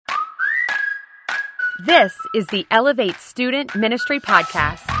This is the Elevate Student Ministry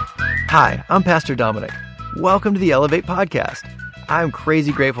Podcast. Hi, I'm Pastor Dominic. Welcome to the Elevate Podcast. I'm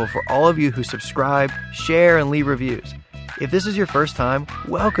crazy grateful for all of you who subscribe, share, and leave reviews. If this is your first time,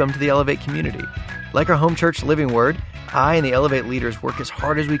 welcome to the Elevate community. Like our home church Living Word, I and the Elevate leaders work as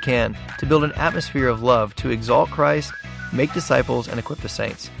hard as we can to build an atmosphere of love to exalt Christ, make disciples, and equip the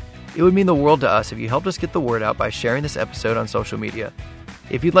saints. It would mean the world to us if you helped us get the word out by sharing this episode on social media.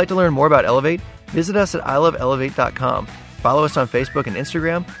 If you'd like to learn more about Elevate, visit us at iloveelevate.com. Follow us on Facebook and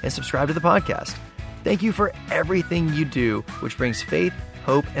Instagram, and subscribe to the podcast. Thank you for everything you do, which brings faith,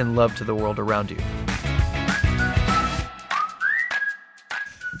 hope, and love to the world around you.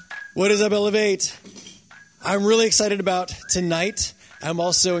 What is up, Elevate? I'm really excited about tonight. I'm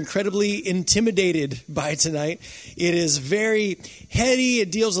also incredibly intimidated by tonight. It is very heady. It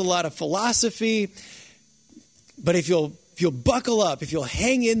deals with a lot of philosophy. But if you'll buckle up, if you'll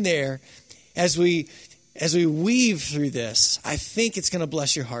hang in there as we weave through this, I think it's going to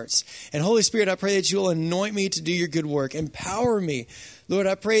bless your hearts. And Holy Spirit, I pray that you will anoint me to do your good work. Empower me. Lord,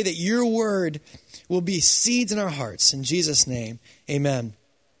 I pray that your word will be seeds in our hearts. In Jesus' name, amen.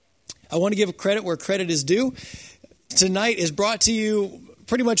 I want to give credit where credit is due. Tonight is brought to you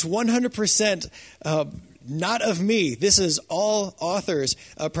pretty much 100% not of me. This is all authors,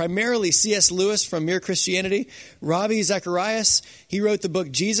 primarily C.S. Lewis from Mere Christianity, Ravi Zacharias, he wrote the book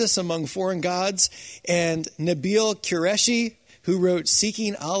Jesus Among Foreign Gods, and Nabil Qureshi, who wrote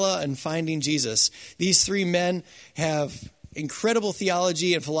Seeking Allah and Finding Jesus. These three men have incredible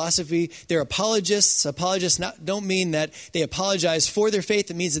theology and philosophy. They're apologists. Apologists don't mean that they apologize for their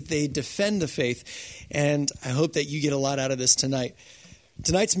faith. It means that they defend the faith. And I hope that you get a lot out of this tonight.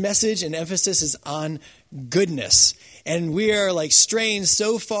 Tonight's message and emphasis is on goodness. And we are like straying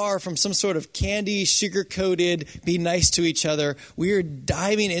so far from some sort of candy, sugar-coated, be nice to each other. We are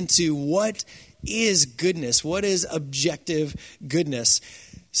diving into what is goodness? What is objective goodness?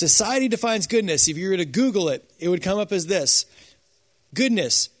 Society defines goodness. If you were to Google it, it would come up as this.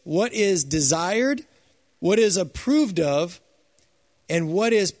 Goodness, what is desired, what is approved of, and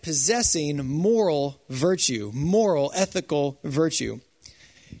what is possessing moral virtue, moral, ethical virtue.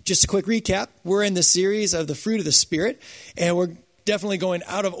 Just a quick recap. We're in the series of the fruit of the Spirit, and we're definitely going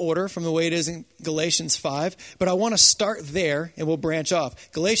out of order from the way it is in Galatians 5. But I want to start there, and we'll branch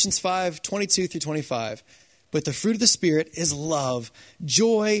off. Galatians 5, 22 through 25. But the fruit of the Spirit is love,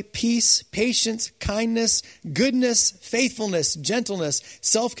 joy, peace, patience, kindness, goodness, faithfulness, gentleness,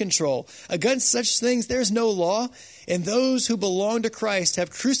 self-control. Against such things there is no law, and those who belong to Christ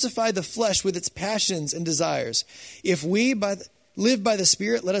have crucified the flesh with its passions and desires. If we live by the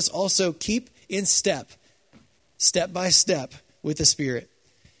Spirit, let us also keep in step by step with the Spirit.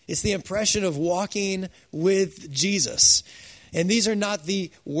 It's the impression of walking with Jesus. And these are not the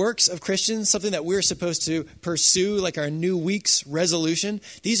works of Christians, something that we're supposed to pursue like our new week's resolution.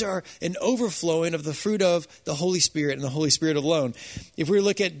 These are an overflowing of the fruit of the Holy Spirit and the Holy Spirit alone. If we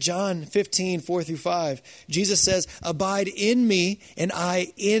look at John 15, 4 through 5, Jesus says, "Abide in me and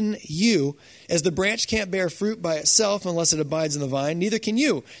I in you. As the branch can't bear fruit by itself unless it abides in the vine, neither can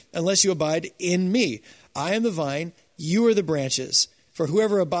you unless you abide in me. I am the vine, you are the branches. For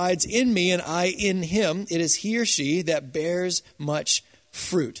whoever abides in me and I in him, it is he or she that bears much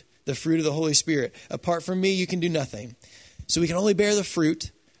fruit," the fruit of the Holy Spirit. Apart from me, you can do nothing. So we can only bear the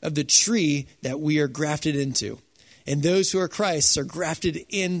fruit of the tree that we are grafted into. And those who are Christ's are grafted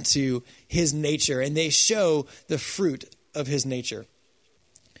into his nature, and they show the fruit of his nature.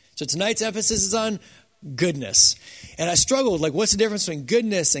 So tonight's emphasis is on goodness. And I struggled, like, what's the difference between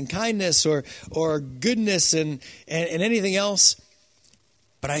goodness and kindness or goodness and anything else?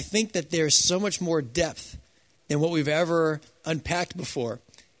 But I think that there's so much more depth than what we've ever unpacked before.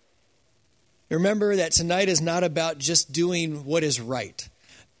 Remember that tonight is not about just doing what is right.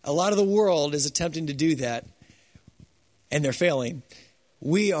 A lot of the world is attempting to do that, and they're failing.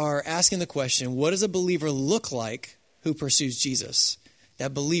 We are asking the question, what does a believer look like who pursues Jesus?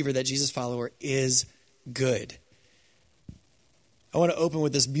 That believer, that Jesus follower, is good. I want to open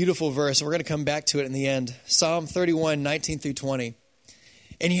with this beautiful verse, and we're going to come back to it in the end. Psalm 31, 19 through 20.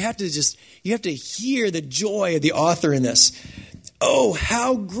 And you have to hear the joy of the author in this. "Oh,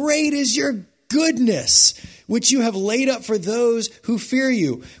 how great is your goodness, which you have laid up for those who fear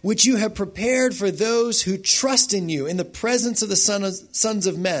you, which you have prepared for those who trust in you in the presence of the sons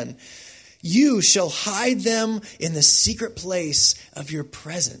of men. You shall hide them in the secret place of your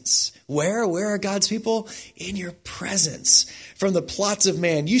presence." Where? Where are God's people? In your presence. "From the plots of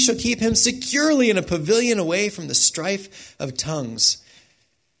man, you shall keep him securely in a pavilion away from the strife of tongues."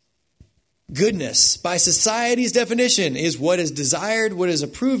 Goodness, by society's definition, is what is desired, what is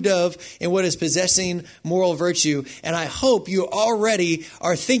approved of, and what is possessing moral virtue. And I hope you already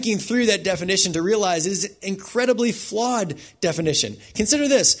are thinking through that definition to realize it is an incredibly flawed definition. Consider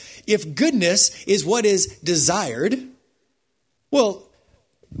this. If goodness is what is desired, well,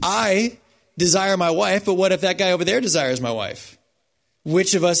 I desire my wife, but what if that guy over there desires my wife?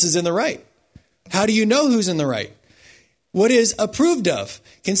 Which of us is in the right? How do you know who's in the right? What is approved of?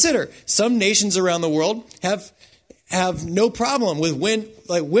 Consider, some nations around the world have no problem with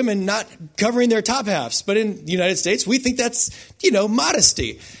women not covering their top halves. But in the United States, we think that's,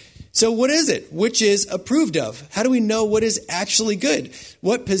 modesty. So what is it? Which is approved of? How do we know what is actually good?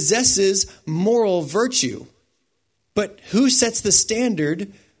 What possesses moral virtue? But who sets the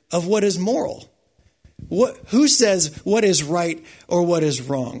standard of what is moral? Who says what is right or what is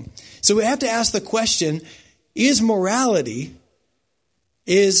wrong? So we have to ask the question, is morality,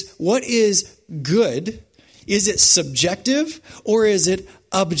 is what is good, is it subjective or is it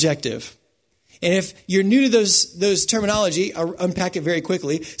objective? And if you're new to those terminology, I'll unpack it very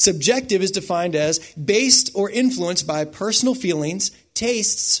quickly. Subjective is defined as based or influenced by personal feelings,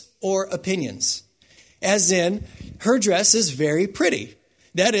 tastes, or opinions. As in, her dress is very pretty.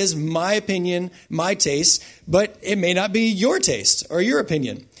 That is my opinion, my taste, but it may not be your taste or your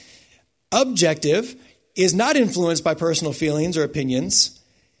opinion. Objective is not influenced by personal feelings or opinions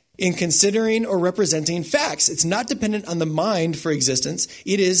in considering or representing facts. It's not dependent on the mind for existence.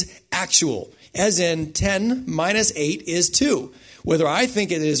 It is actual, as in 10 minus 8 is 2. Whether I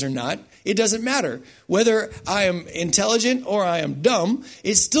think it is or not, it doesn't matter. Whether I am intelligent or I am dumb,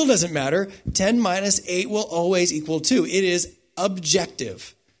 it still doesn't matter. 10 minus 8 will always equal 2. It is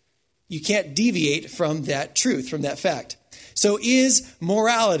objective. You can't deviate from that truth, from that fact. So is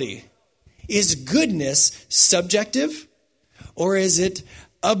morality, is goodness subjective or is it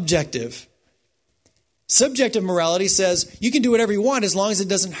objective? Subjective morality says you can do whatever you want as long as it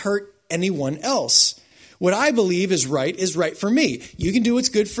doesn't hurt anyone else. What I believe is right for me. You can do what's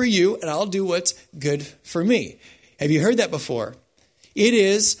good for you and I'll do what's good for me. Have you heard that before? It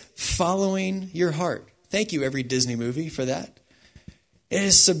is following your heart. Thank you, every Disney movie, for that. It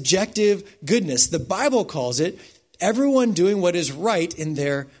is subjective goodness. The Bible calls it everyone doing what is right in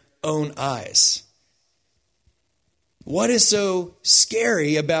their own eyes. What is so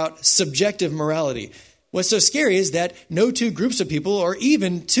scary about subjective morality? What's so scary is that no two groups of people or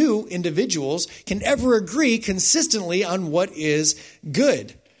even two individuals can ever agree consistently on what is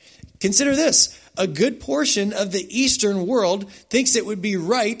good. Consider this. A good portion of the Eastern world thinks it would be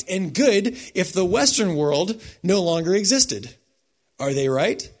right and good if the Western world no longer existed. Are they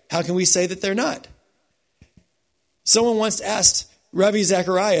right? How can we say that they're not? Someone once asked Ravi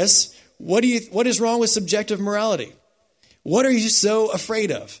Zacharias, what is wrong with subjective morality? What are you so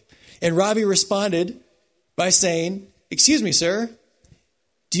afraid of? And Ravi responded by saying, excuse me, sir,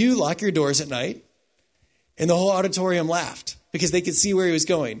 do you lock your doors at night? And the whole auditorium laughed because they could see where he was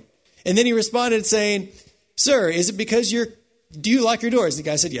going. And then he responded saying, sir, is it because do you lock your doors? The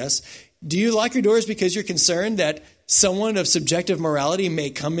guy said, yes. Do you lock your doors because you're concerned that someone of subjective morality may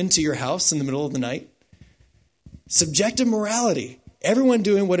come into your house in the middle of the night? Subjective morality, everyone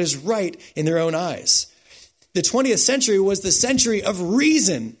doing what is right in their own eyes. The 20th century was the century of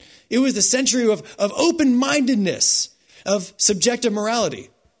reason. It was the century of open-mindedness, of subjective morality.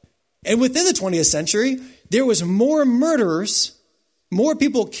 And within the 20th century, there was more murderers, more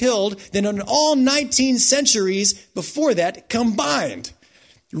people killed than in all 19 centuries before that combined.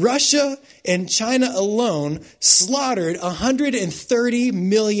 Russia and China alone slaughtered 130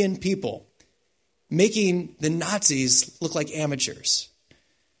 million people, making the Nazis look like amateurs.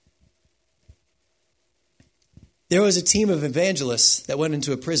 There was a team of evangelists that went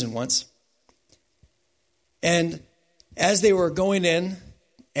into a prison once. And as they were going in,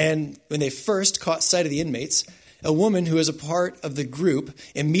 and when they first caught sight of the inmates, a woman who was a part of the group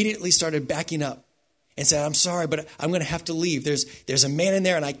immediately started backing up and said, I'm sorry, but I'm going to have to leave. There's a man in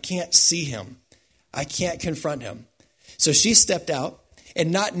there and I can't see him. I can't confront him. So she stepped out,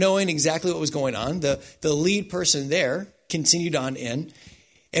 and not knowing exactly what was going on, the lead person there continued on in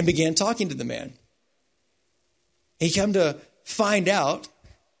and began talking to the man. He come to find out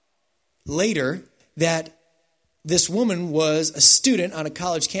later that this woman was a student on a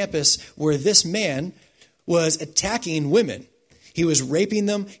college campus where this man was attacking women. He was raping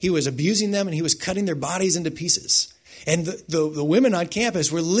them, he was abusing them, and he was cutting their bodies into pieces. And the women on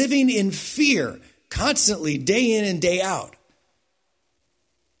campus were living in fear constantly, day in and day out.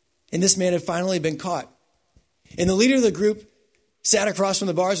 And this man had finally been caught. And the leader of the group sat across from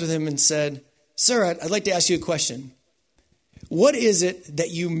the bars with him and said, Sir, I'd like to ask you a question. what is it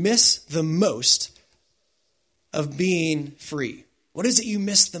that you miss the most of being free? What is it you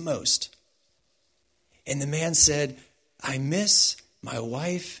miss the most? And the man said, I miss my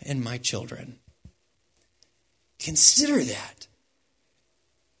wife and my children. Consider that.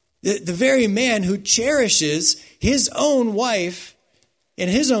 The very man who cherishes his own wife and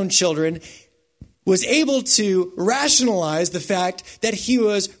his own children was able to rationalize the fact that he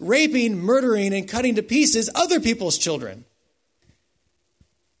was raping, murdering, and cutting to pieces other people's children.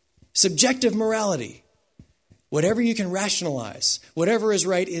 Subjective morality. Whatever you can rationalize, whatever is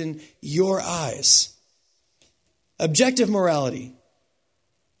right in your eyes. Objective morality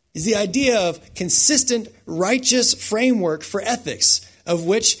is the idea of consistent, righteous framework for ethics, of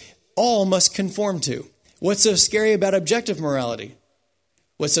which all must conform to. What's so scary about objective morality?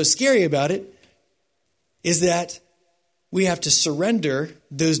 What's so scary about it is that we have to surrender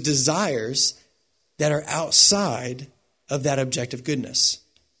those desires that are outside of that objective goodness.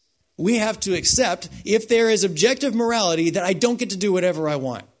 We have to accept, if there is objective morality, that I don't get to do whatever I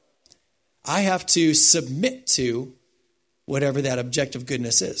want. I have to submit to whatever that objective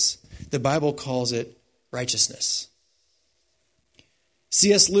goodness is. The Bible calls it righteousness.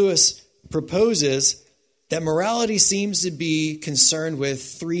 C.S. Lewis proposes that morality seems to be concerned with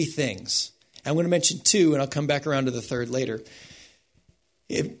three things. I'm going to mention two, and I'll come back around to the third later.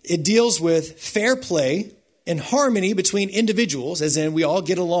 It deals with fair play and harmony between individuals, as in we all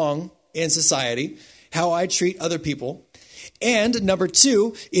get along in society, how I treat other people. And number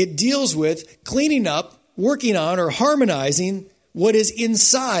two, it deals with cleaning up, working on, or harmonizing what is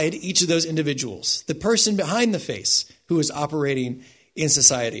inside each of those individuals, the person behind the face who is operating in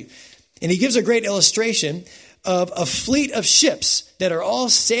society. And he gives a great illustration of a fleet of ships that are all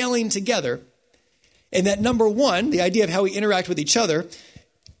sailing together. And that number one, the idea of how we interact with each other,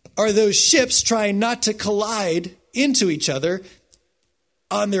 are those ships trying not to collide into each other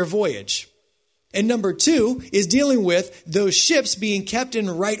on their voyage. And number two is dealing with those ships being kept in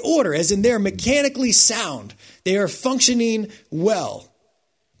right order, as in they're mechanically sound. They are functioning well.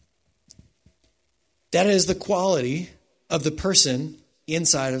 That is the quality of the person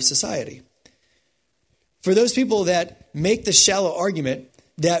inside of society. For those people that make the shallow argument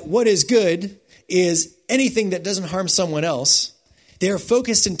that what is good is anything that doesn't harm someone else, they are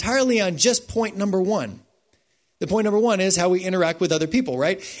focused entirely on just point number one. The point number one is how we interact with other people,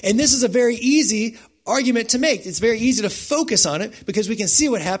 right? And this is a very easy argument to make. It's very easy to focus on it because we can see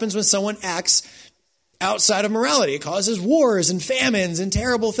what happens when someone acts outside of morality. It causes wars and famines and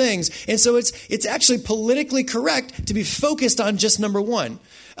terrible things. And so it's actually politically correct to be focused on just number one,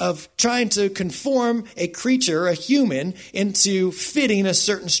 of trying to conform a creature, a human, into fitting a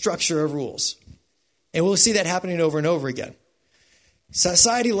certain structure of rules. And we'll see that happening over and over again.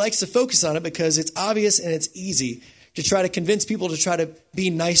 Society likes to focus on it because it's obvious and it's easy to try to convince people to try to be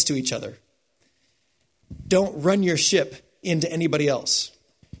nice to each other. Don't run your ship into anybody else.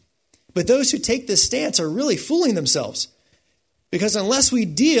 But those who take this stance are really fooling themselves, because unless we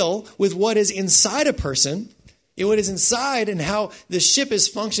deal with what is inside a person, what is inside and how the ship is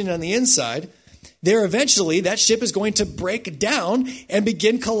functioning on the inside, that ship is going to break down and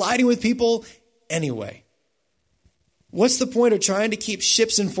begin colliding with people anyway. What's the point of trying to keep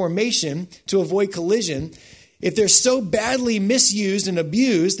ships in formation to avoid collision if they're so badly misused and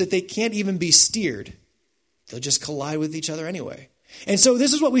abused that they can't even be steered? They'll just collide with each other anyway. And so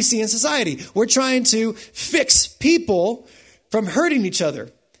this is what we see in society. We're trying to fix people from hurting each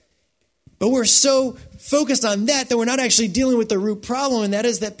other. But we're so focused on that we're not actually dealing with the root problem, and that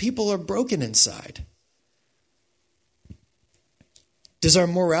is that people are broken inside. Does our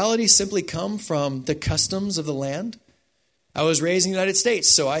morality simply come from the customs of the land? I was raised in the United States,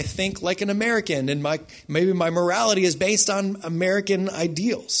 so I think like an American, and maybe my morality is based on American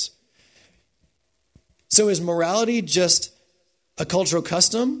ideals. So is morality just a cultural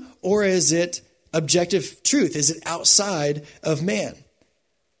custom, or is it objective truth? Is it outside of man?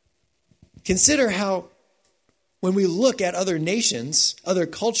 Consider how when we look at other nations, other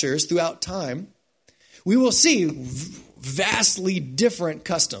cultures throughout time, we will see vastly different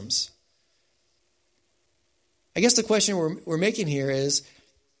customs. I guess the question we're making here is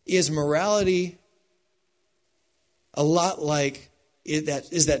morality a lot like, is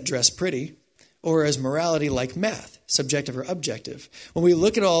that dress pretty? Or is morality like math, subjective or objective? When we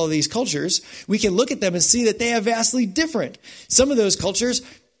look at all of these cultures, we can look at them and see that they are vastly different. Some of those cultures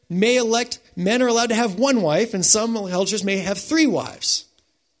may elect men are allowed to have one wife, and some cultures may have 3 wives.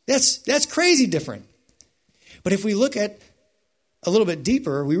 That's crazy different. But if we look at a little bit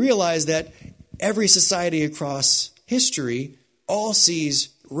deeper, we realize that every society across history all sees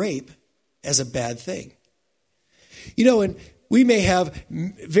rape as a bad thing. You know, We may have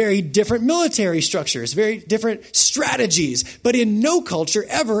very different military structures, very different strategies, but in no culture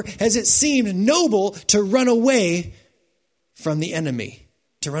ever has it seemed noble to run away from the enemy,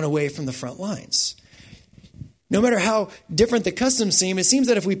 to run away from the front lines. No matter how different the customs seem, it seems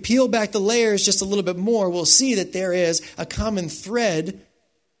that if we peel back the layers just a little bit more, we'll see that there is a common thread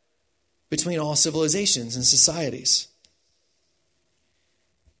between all civilizations and societies.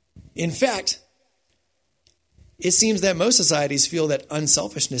 In fact, it seems that most societies feel that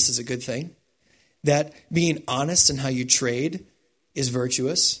unselfishness is a good thing, that being honest in how you trade is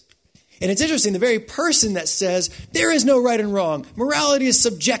virtuous. And it's interesting, the very person that says there is no right and wrong, morality is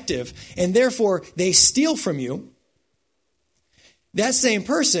subjective, and therefore they steal from you, that same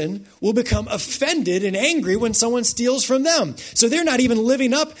person will become offended and angry when someone steals from them. So they're not even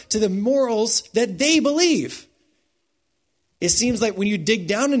living up to the morals that they believe. It seems like when you dig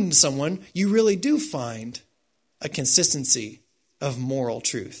down into someone, you really do find a consistency of moral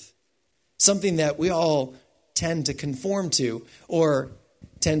truth, something that we all tend to conform to or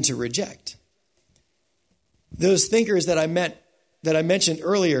tend to reject. Those thinkers that I mentioned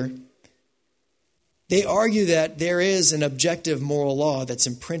earlier, they argue that there is an objective moral law that's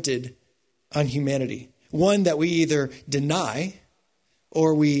imprinted on humanity, one that we either deny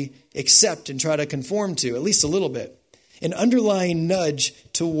or we accept and try to conform to, at least a little bit, an underlying nudge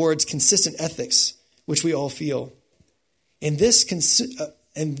towards consistent ethics, which we all feel. And this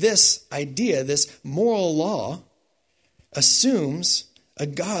idea, this moral law, assumes a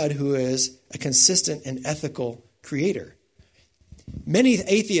God who is a consistent and ethical creator. Many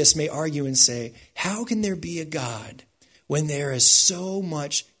atheists may argue and say, how can there be a God when there is so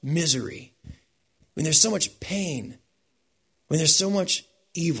much misery, when there's so much pain, when there's so much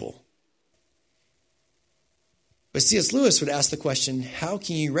evil? But C.S. Lewis would ask the question, how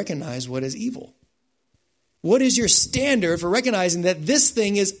can you recognize what is evil? What is your standard for recognizing that this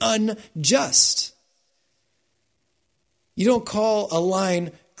thing is unjust? You don't call a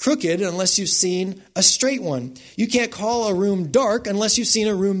line crooked unless you've seen a straight one. You can't call a room dark unless you've seen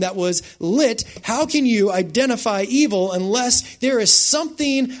a room that was lit. How can you identify evil unless there is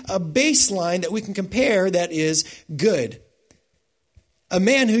something, a baseline that we can compare that is good? A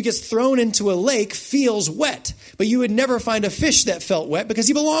man who gets thrown into a lake feels wet, but you would never find a fish that felt wet because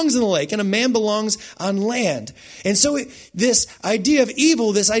he belongs in the lake and a man belongs on land. And so this idea of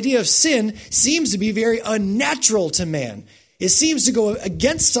evil, this idea of sin seems to be very unnatural to man. It seems to go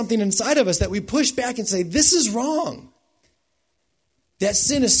against something inside of us that we push back and say, this is wrong. That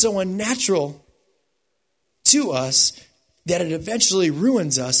sin is so unnatural to us that it eventually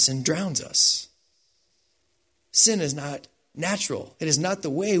ruins us and drowns us. Sin is not natural. It is not the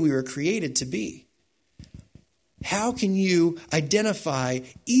way we were created to be. How can you identify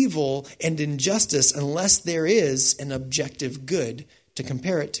evil and injustice unless there is an objective good to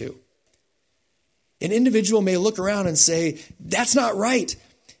compare it to? An individual may look around and say, that's not right.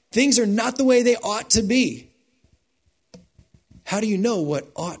 Things are not the way they ought to be. How do you know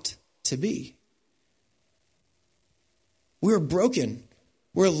what ought to be? We're broken.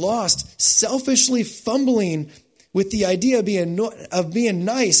 We're lost, selfishly fumbling with the idea of being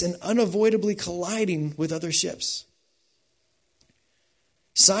nice and unavoidably colliding with other ships.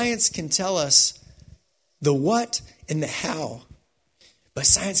 Science can tell us the what and the how, but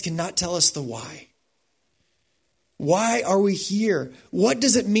science cannot tell us the why. Why are we here? What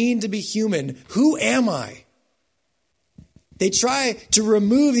does it mean to be human? Who am I? They try to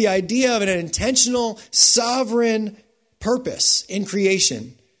remove the idea of an intentional, sovereign purpose in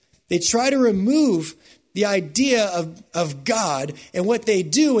creation. They try to remove the idea of God, and what they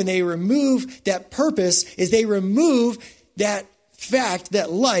do when they remove that purpose is they remove that fact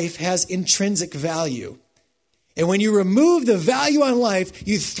that life has intrinsic value. And when you remove the value on life,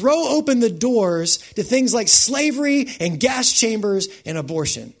 you throw open the doors to things like slavery and gas chambers and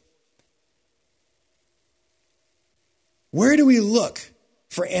abortion. Where do we look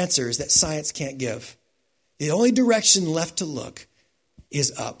for answers that science can't give? The only direction left to look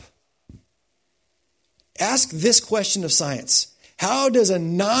is up. Ask this question of science. How does a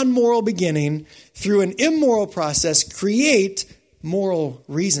non-moral beginning through an immoral process create moral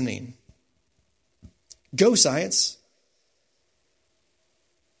reasoning? Go, science.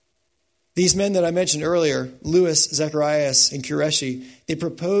 These men that I mentioned earlier, Lewis, Zacharias, and Qureshi, they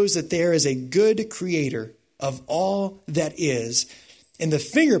propose that there is a good creator of all that is, and the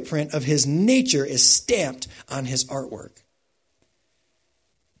fingerprint of his nature is stamped on his artwork.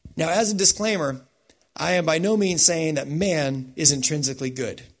 Now, as a disclaimer, I am by no means saying that man is intrinsically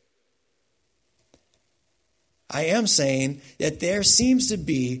good. I am saying that there seems to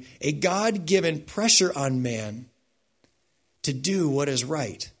be a God-given pressure on man to do what is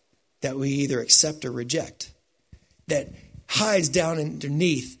right that we either accept or reject, that hides down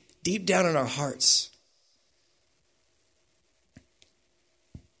underneath, deep down in our hearts.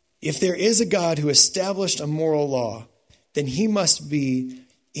 If there is a God who established a moral law, then he must be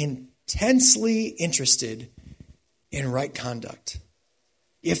intensely interested in right conduct.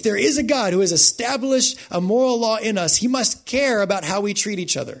 If there is a God who has established a moral law in us, he must care about how we treat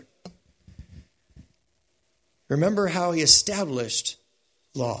each other. Remember how he established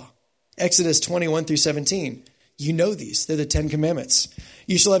law. Exodus 21-17. You know these. They're the 10 Commandments.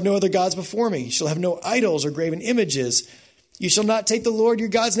 You shall have no other gods before me. You shall have no idols or graven images. You shall not take the Lord your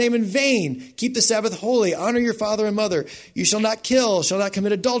God's name in vain. Keep the Sabbath holy. Honor your father and mother. You shall not kill, shall not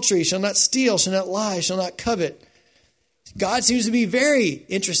commit adultery, shall not steal, shall not lie, shall not covet. God seems to be very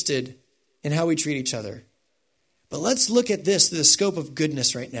interested in how we treat each other. But let's look at this through the scope of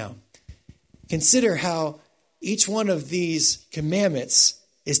goodness right now. Consider how each one of these commandments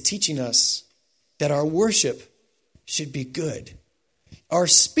is teaching us that our worship should be good. Our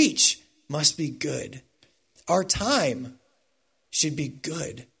speech must be good. Our time should be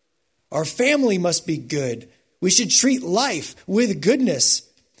good. Our family must be good. We should treat life with goodness.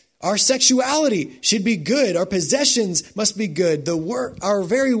 Our sexuality should be good. Our possessions must be good. Our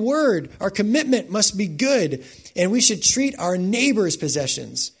very word, our commitment must be good. And we should treat our neighbor's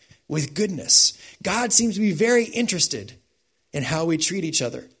possessions with goodness. God seems to be very interested in how we treat each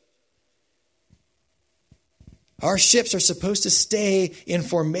other. Our ships are supposed to stay in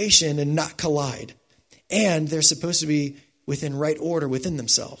formation and not collide. And they're supposed to be within right order within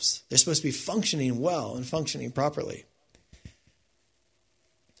themselves. They're supposed to be functioning well and functioning properly.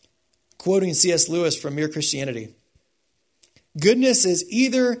 Quoting C.S. Lewis from Mere Christianity, goodness is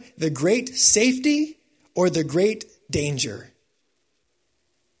either the great safety or the great danger.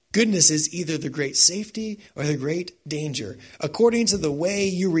 Goodness is either the great safety or the great danger, according to the way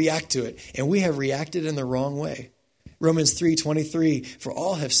you react to it. And we have reacted in the wrong way. Romans 3:23, for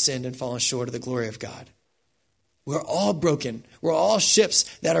all have sinned and fallen short of the glory of God. We're all broken. We're all ships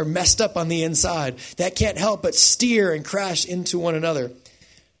that are messed up on the inside that can't help but steer and crash into one another.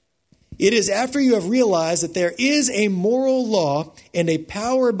 It is after you have realized that there is a moral law and a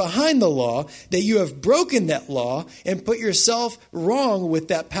power behind the law that you have broken that law and put yourself wrong with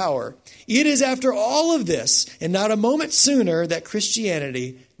that power. It is after all of this and not a moment sooner that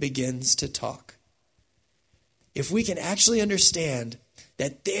Christianity begins to talk. If we can actually understand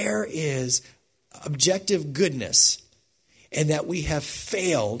that there is objective goodness and that we have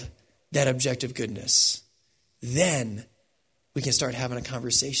failed that objective goodness, then we can start having a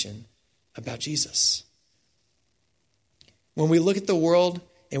conversation about Jesus. When we look at the world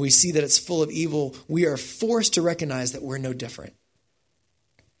and we see that it's full of evil, we are forced to recognize that we're no different.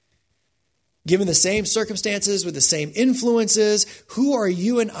 Given the same circumstances, with the same influences, who are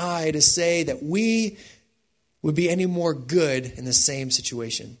you and I to say that we would be any more good in the same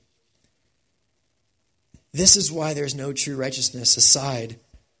situation? This is why there's no true righteousness aside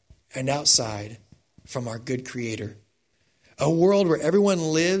and outside from our good Creator. A world where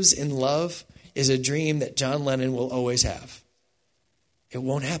everyone lives in love is a dream that John Lennon will always have. It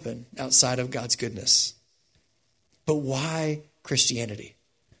won't happen outside of God's goodness. But why Christianity?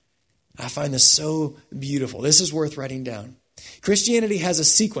 I find this so beautiful. This is worth writing down. Christianity has a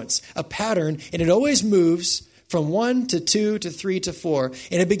sequence, a pattern, and it always moves from 1 to 2 to 3 to 4.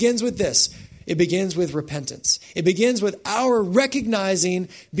 And it begins with this. It begins with repentance. It begins with our recognizing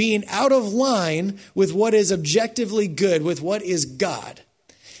being out of line with what is objectively good, with what is God.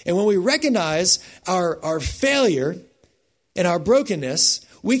 And when we recognize our failure and our brokenness,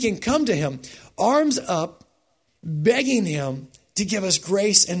 we can come to Him, arms up, begging Him to give us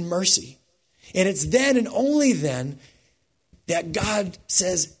grace and mercy. And it's then and only then that God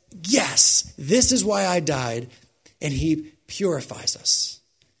says, yes, this is why I died, and He purifies us.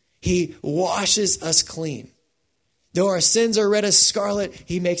 He washes us clean. Though our sins are red as scarlet,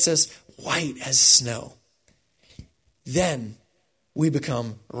 He makes us white as snow. Then we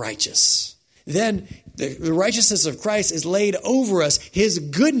become righteous. Then the righteousness of Christ is laid over us. His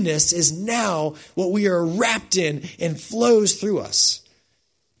goodness is now what we are wrapped in and flows through us.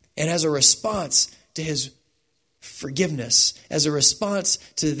 And as a response to His forgiveness, as a response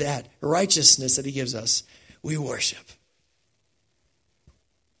to that righteousness that He gives us, we worship.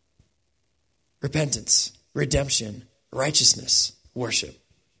 Repentance, redemption, righteousness, worship.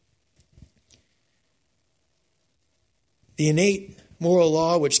 The innate moral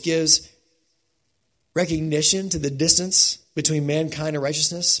law, which gives recognition to the distance between mankind and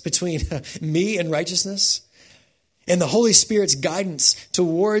righteousness, between me and righteousness, and the Holy Spirit's guidance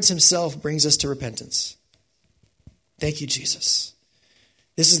towards Himself brings us to repentance. Thank you, Jesus.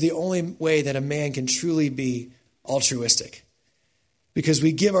 This is the only way that a man can truly be altruistic. Because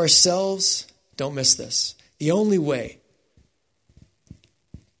we give ourselves, don't miss this, the only way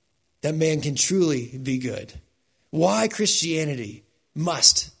that man can truly be good. Why Christianity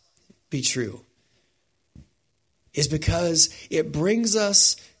must be true is because it brings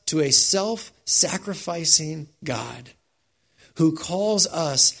us to a self-sacrificing God who calls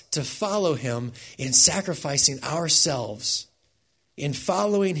us to follow him in sacrificing ourselves, in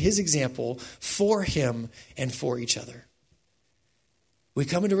following his example for him and for each other. We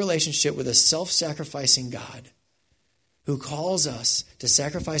come into relationship with a self-sacrificing God who calls us to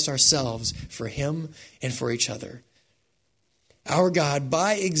sacrifice ourselves for him and for each other. Our God,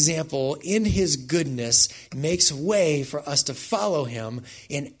 by example, in his goodness, makes way for us to follow him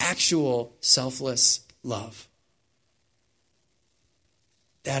in actual selfless love.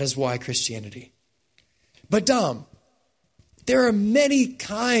 That is why Christianity. But Dom, there are many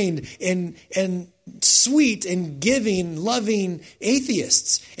kind and sweet and giving, loving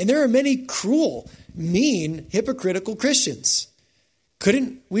atheists. And there are many cruel, mean, hypocritical Christians.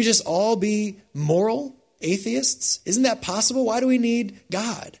 Couldn't we just all be moral atheists? Isn't that possible? Why do we need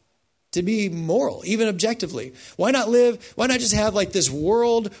God to be moral, even objectively? Why not just have like this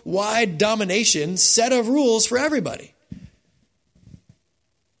worldwide domination set of rules for everybody?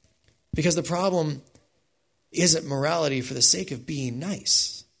 Because the problem isn't morality for the sake of being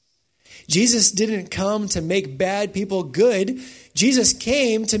nice. Jesus didn't come to make bad people good. Jesus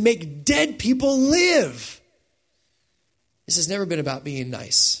came to make dead people live. This has never been about being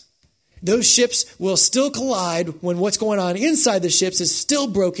nice. Those ships will still collide when what's going on inside the ships is still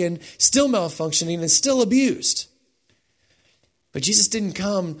broken, still malfunctioning, and still abused. But Jesus didn't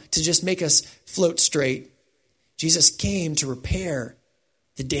come to just make us float straight. Jesus came to repair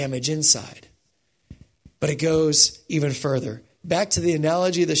the damage inside. But it goes even further. Back to the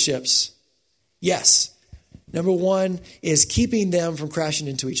analogy of the ships. Yes, number one is keeping them from crashing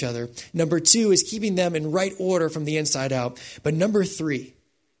into each other. Number two is keeping them in right order from the inside out. But number three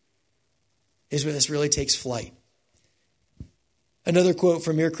is where this really takes flight. Another quote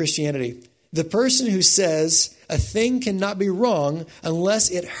from Mere Christianity. The person who says a thing cannot be wrong unless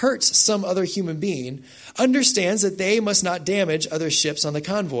it hurts some other human being understands that they must not damage other ships on the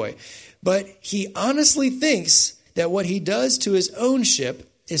convoy. But he honestly thinks that what he does to his own ship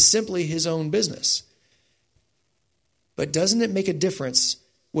is simply his own business. But doesn't it make a difference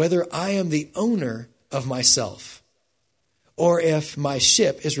whether I am the owner of myself or if my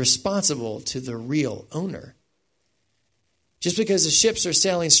ship is responsible to the real owner? Just because the ships are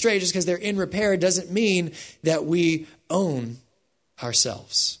sailing straight, just because they're in repair, doesn't mean that we own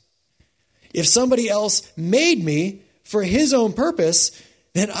ourselves. If somebody else made me for his own purpose,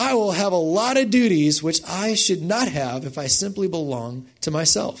 then I will have a lot of duties which I should not have if I simply belong to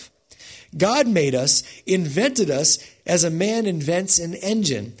myself. God made us, invented us as a man invents an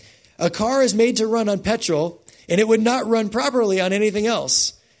engine. A car is made to run on petrol, and it would not run properly on anything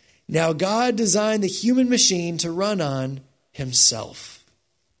else. Now God designed the human machine to run on himself.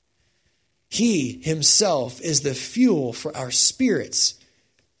 He himself is the fuel for our spirits,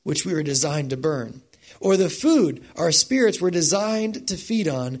 which we were designed to burn. Or the food our spirits were designed to feed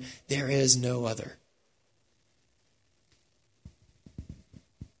on. There is no other.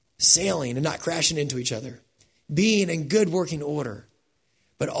 Sailing and not crashing into each other. Being in good working order.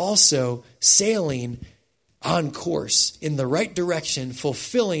 But also sailing on course in the right direction,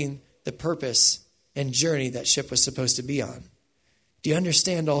 fulfilling the purpose and journey that ship was supposed to be on. Do you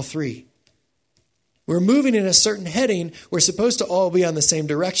understand all three? We're moving in a certain heading. We're supposed to all be on the same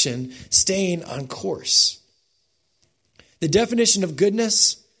direction, staying on course. The definition of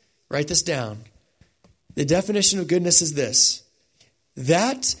goodness, write this down. The definition of goodness is this: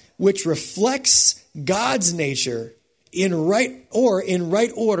 that which reflects God's nature in right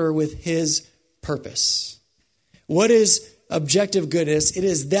order with his purpose. What is objective goodness? It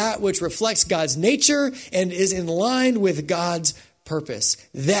is that which reflects God's nature and is in line with God's purpose.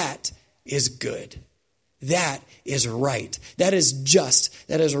 That is good. That is right. That is just.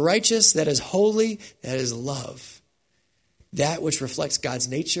 That is righteous. That is holy. That is love. That which reflects God's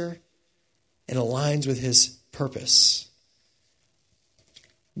nature and aligns with his purpose.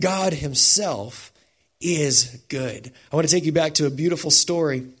 God himself is good. I want to take you back to a beautiful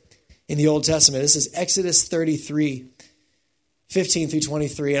story in the Old Testament. This is Exodus 33, 15 through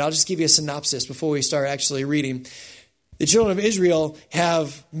 23. And I'll just give you a synopsis before we start actually reading. The children of Israel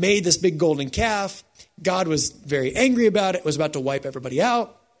have made this big golden calf. God was very angry about it, was about to wipe everybody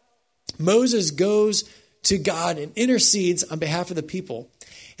out. Moses goes to God and intercedes on behalf of the people.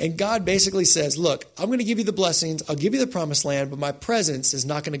 And God basically says, look, I'm going to give you the blessings. I'll give you the promised land, but my presence is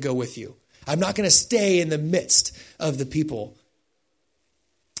not going to go with you. I'm not going to stay in the midst of the people.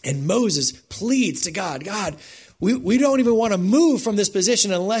 And Moses pleads to God, God, we don't even want to move from this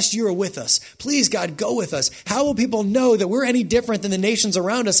position unless you're with us. Please, God, go with us. How will people know that we're any different than the nations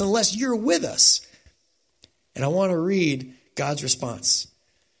around us unless you're with us? And I want to read God's response.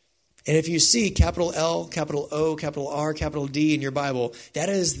 And if you see capital L, capital O, capital R, capital D in your Bible, that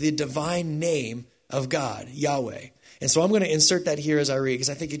is the divine name of God, Yahweh. And so I'm going to insert that here as I read because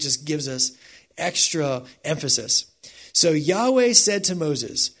I think it just gives us extra emphasis. So Yahweh said to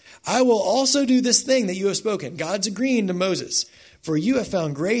Moses, I will also do this thing that you have spoken. God's agreeing to Moses. For you have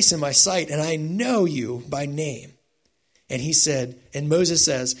found grace in my sight, and I know you by name. And he said, and Moses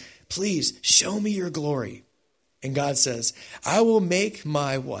says, please show me your glory. And God says, I will make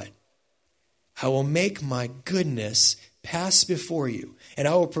my what? I will make my goodness pass before you, and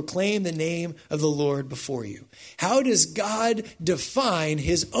I will proclaim the name of the Lord before you. How does God define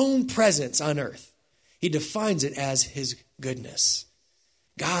his own presence on earth? He defines it as his goodness.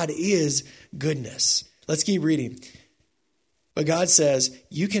 God is goodness. Let's keep reading. But God says,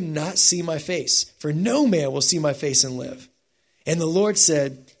 you cannot see my face, for no man will see my face and live. And the Lord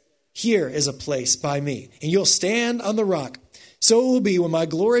said, here is a place by me, and you'll stand on the rock. So it will be when my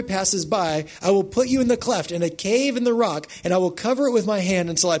glory passes by, I will put you in the cleft, in a cave in the rock, and I will cover it with my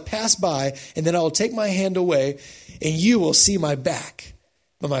hand until I pass by, and then I will take my hand away, and you will see my back,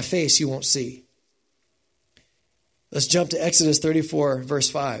 but my face you won't see. Let's jump to Exodus 34, verse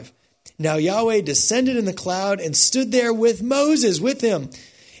 5. Now Yahweh descended in the cloud and stood there with Moses, with him,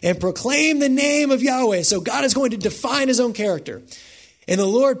 and proclaimed the name of Yahweh. So God is going to define his own character. And the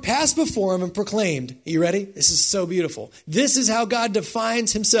Lord passed before him and proclaimed, are you ready? This is so beautiful. This is how God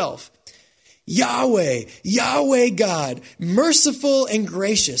defines himself. Yahweh, Yahweh God, merciful and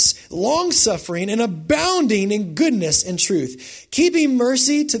gracious, long-suffering and abounding in goodness and truth, keeping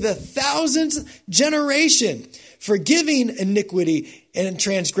mercy to the 1,000th generation, forgiving iniquity and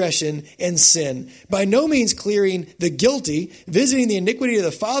transgression and sin, by no means clearing the guilty, visiting the iniquity of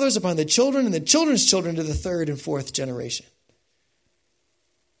the fathers upon the children and the children's children to the 3rd and 4th generation.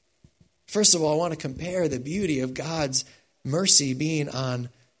 First of all, I want to compare the beauty of God's mercy being on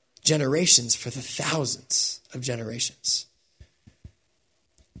generations for the thousands of generations.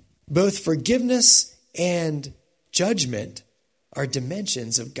 Both forgiveness and judgment are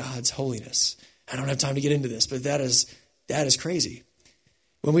dimensions of God's holiness. I don't have time to get into this, but that is crazy.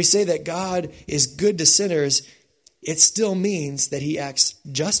 When we say that God is good to sinners, it still means that he acts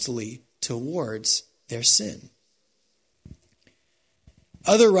justly towards their sin.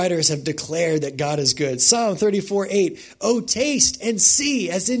 Other writers have declared that God is good. Psalm 34:8, oh, taste and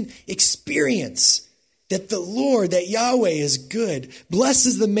see, as in experience, that the Lord, that Yahweh is good. Blessed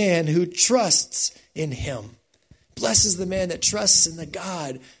is the man who trusts in him. Blessed is the man that trusts in the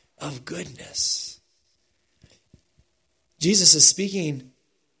God of goodness. Jesus is speaking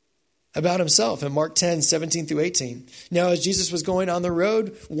about himself in Mark 10:17 through 18. Now, as Jesus was going on the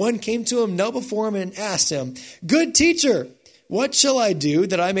road, one came to him, knelt before him, and asked him, good teacher, what shall I do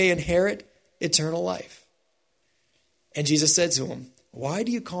that I may inherit eternal life? And Jesus said to him, why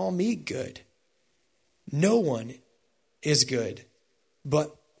do you call me good? No one is good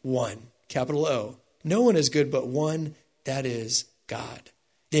but one, capital O. No one is good but one, that is God.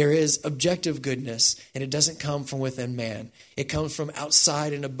 There is objective goodness, and it doesn't come from within man. It comes from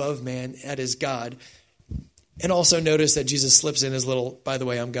outside and above man, that is God. And also notice that Jesus slips in his little, by the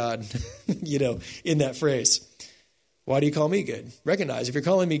way, I'm God, in that phrase. Why do you call me good? Recognize, if you're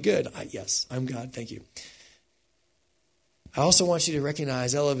calling me good, yes, I'm God, thank you. I also want you to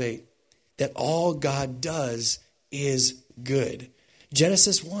recognize, elevate, that all God does is good.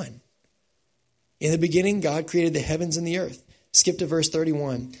 Genesis 1. In the beginning, God created the heavens and the earth. Skip to verse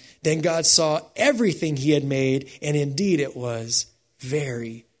 31. Then God saw everything he had made, and indeed it was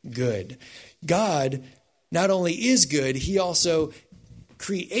very good. God not only is good, he also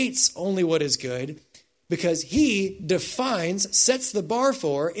creates only what is good, because he defines, sets the bar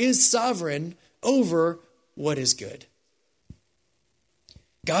for, is sovereign over what is good.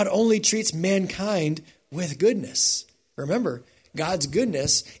 God only treats mankind with goodness. Remember, God's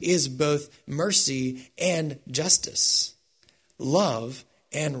goodness is both mercy and justice, love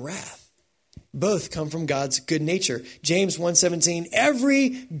and wrath. Both come from God's good nature. James 1:17, every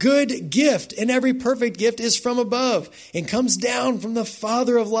good gift and every perfect gift is from above and comes down from the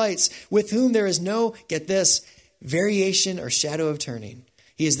Father of lights, with whom there is no, get this, variation or shadow of turning.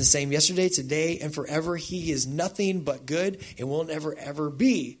 He is the same yesterday, today, and forever. He is nothing but good and will never, ever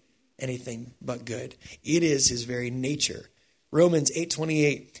be anything but good. It is his very nature Romans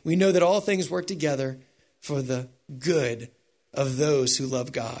 8:28. We know that all things work together for the good of those who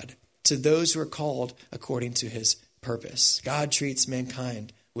love God, to those who are called according to his purpose. God treats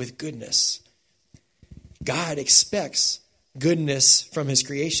mankind with goodness. God expects goodness from his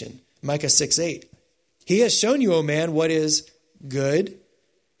creation. Micah 6:8. He has shown you, O man, what is good.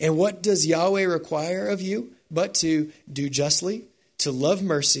 And what does Yahweh require of you but to do justly, to love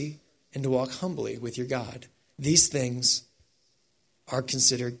mercy, and to walk humbly with your God? These things are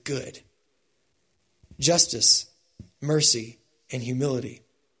considered good. Justice, mercy, and humility.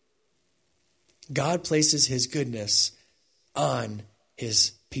 God places his goodness on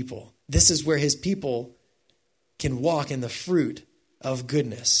his people. This is where his people can walk in the fruit of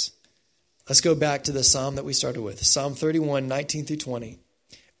goodness. Let's go back to the psalm that we started with. Psalm 31, 19 through 20.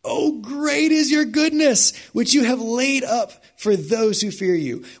 Oh, great is your goodness, which you have laid up for those who fear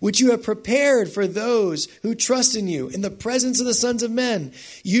you, which you have prepared for those who trust in you. In the presence of the sons of men,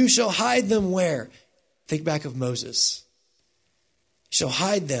 you shall hide them where? Think back of Moses. You shall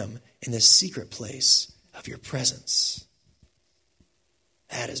hide them in the secret place of your presence.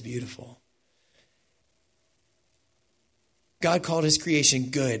 That is beautiful. God called his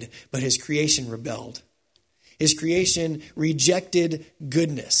creation good, but his creation rebelled. His creation rejected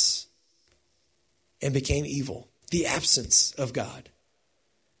goodness and became evil, the absence of God.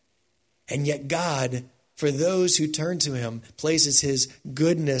 And yet God, for those who turn to him, places his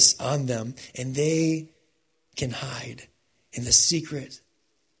goodness on them, and they can hide in the secret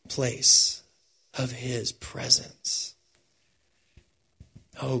place of his presence.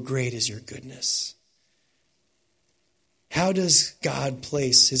 Oh, great is your goodness. How does God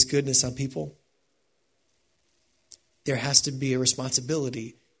place his goodness on people? There has to be a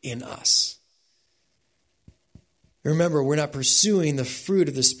responsibility in us. Remember, we're not pursuing the fruit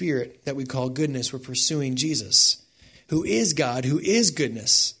of the Spirit that we call goodness. We're pursuing Jesus, who is God, who is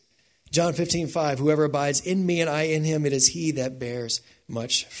goodness. John 15:5, whoever abides in me and I in him, it is he that bears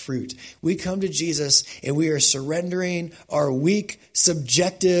much fruit. We come to Jesus and we are surrendering our weak,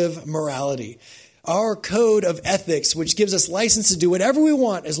 subjective morality, our code of ethics, which gives us license to do whatever we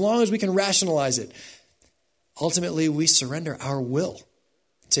want as long as we can rationalize it. Ultimately, we surrender our will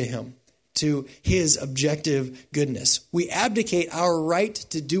to him, to his objective goodness. We abdicate our right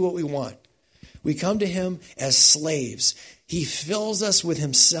to do what we want. We come to him as slaves. He fills us with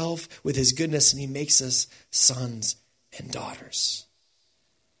himself, with his goodness, and he makes us sons and daughters.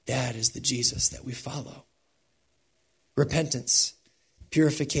 That is the Jesus that we follow. Repentance,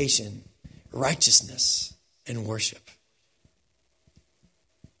 purification, righteousness, and worship.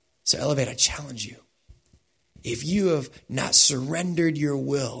 So Elevate, I challenge you. If you have not surrendered your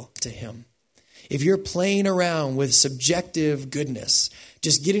will to him, if you're playing around with subjective goodness,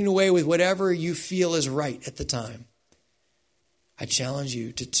 just getting away with whatever you feel is right at the time, I challenge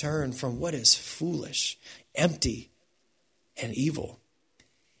you to turn from what is foolish, empty, and evil,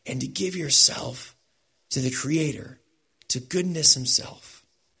 and to give yourself to the Creator, to goodness himself,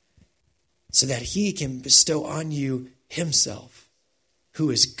 so that he can bestow on you himself, who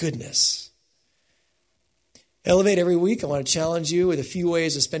is goodness. Elevate every week. I want to challenge you with a few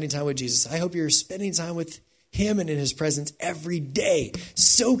ways of spending time with Jesus. I hope you're spending time with him and in his presence every day,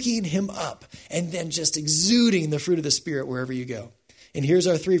 soaking him up, and then just exuding the fruit of the Spirit wherever you go. And here's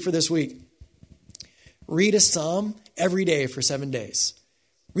our 3 for this week. Read a psalm every day for 7 days.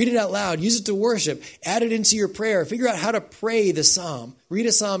 Read it out loud. Use it to worship. Add it into your prayer. Figure out how to pray the psalm. Read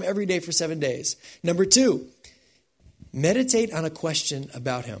a psalm every day for 7 days. Number 2, meditate on a question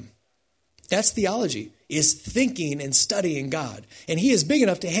about him. That's theology, is thinking and studying God. And he is big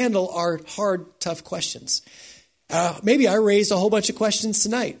enough to handle our hard, tough questions. Maybe I raised a whole bunch of questions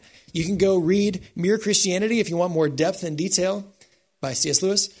tonight. You can go read Mere Christianity if you want more depth and detail by C.S.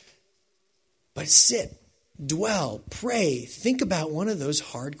 Lewis. But sit, dwell, pray, think about one of those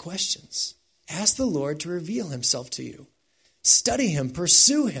hard questions. Ask the Lord to reveal himself to you. Study him,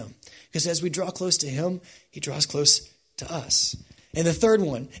 pursue him. Because as we draw close to him, he draws close to us. And the third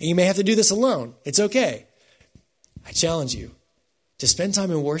one, and you may have to do this alone. It's okay. I challenge you to spend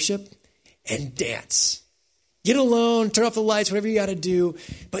time in worship and dance. Get alone, turn off the lights, whatever you got to do,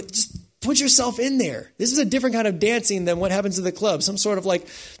 but just put yourself in there. This is a different kind of dancing than what happens at the club, some sort of like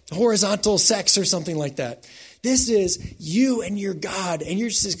horizontal sex or something like that. This is you and your God, and you're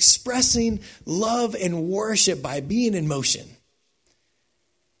just expressing love and worship by being in motion.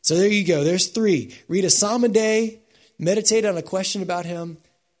 So there you go. There's 3. Read a psalm a day. Meditate on a question about him.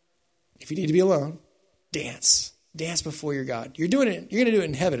 If you need to be alone, dance. Dance before your God. You're doing it. You're going to do it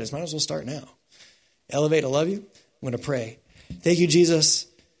in heaven. Might as well start now. Elevate, I love you. I'm going to pray. Thank you, Jesus.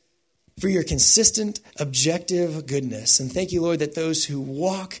 for your consistent, objective goodness. And thank you, Lord, that those who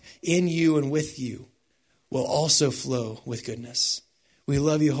walk in you and with you will also flow with goodness. We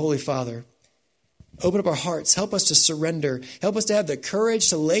love you, Holy Father. Open up our hearts. Help us to surrender. Help us to have the courage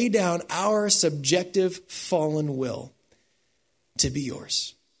to lay down our subjective fallen will to be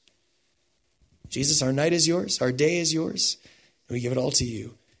yours. Jesus, our night is yours. Our day is yours. And we give it all to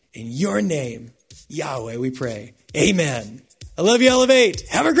you. In your name, Yahweh, we pray. Amen. I love you, Elevate.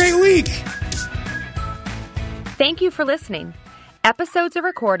 Have a great week. Thank you for listening. Episodes are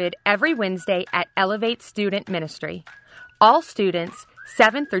recorded every Wednesday at Elevate Student Ministry. All students,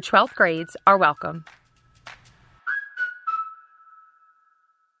 7th through 12th grades, are welcome.